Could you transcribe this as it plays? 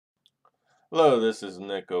Hello, this is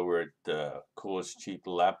Nick over at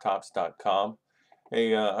coolestcheaplaptops.com.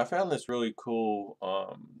 Hey, I found this really cool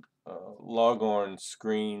log-on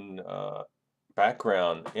screen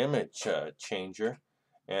background image changer,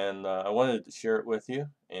 and I wanted to share it with you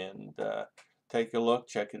and take a look,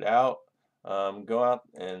 check it out. Go out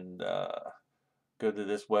and go to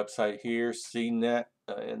this website here, CNET,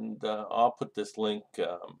 and I'll put this link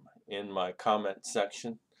in my comment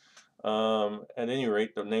section. At any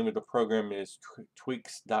rate, the name of the program is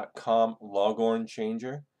tweaks.com log-on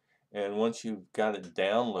changer. And once you've got it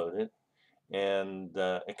downloaded and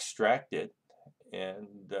extracted,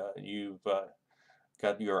 and you've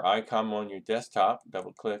got your icon on your desktop,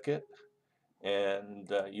 double click it,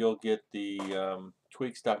 and you'll get the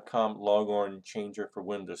tweaks.com log-on changer for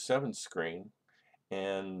Windows 7 screen.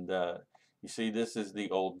 And you see, this is the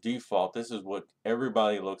old default. This is what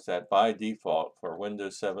everybody looks at by default for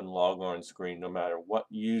Windows 7 log-on screen, no matter what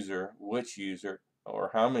user, which user, or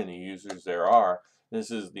how many users there are. This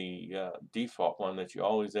is the default one that you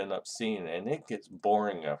always end up seeing, and it gets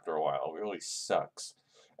boring after a while. It really sucks.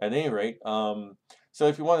 At any rate, so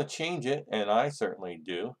if you want to change it, and I certainly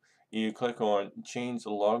do, you click on Change the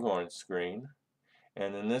Log-on Screen.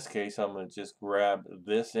 And in this case, I'm going to just grab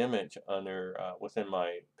this image under within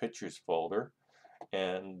my pictures folder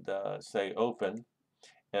and say open.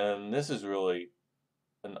 And this is really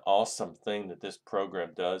an awesome thing that this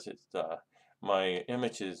program does. It's my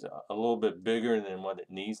image is a little bit bigger than what it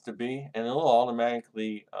needs to be, and it'll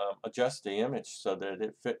automatically adjust the image so that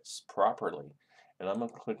it fits properly. And I'm going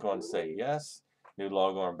to click on say yes. New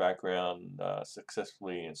logo background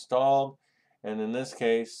successfully installed. And in this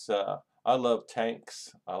case, I love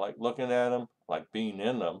tanks. I like looking at them, I like being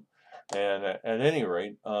in them. And at any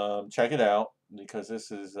rate, check it out because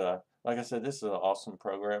this is, like I said, this is an awesome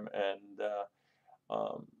program. And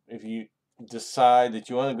if you decide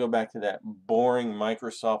that you want to go back to that boring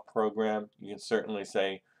Microsoft program, you can certainly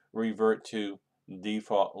say revert to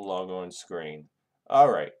default logo screen.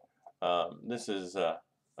 All right. This is,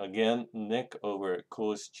 again, Nick over at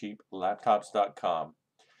coolestcheaplaptops.com.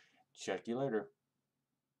 Check you later.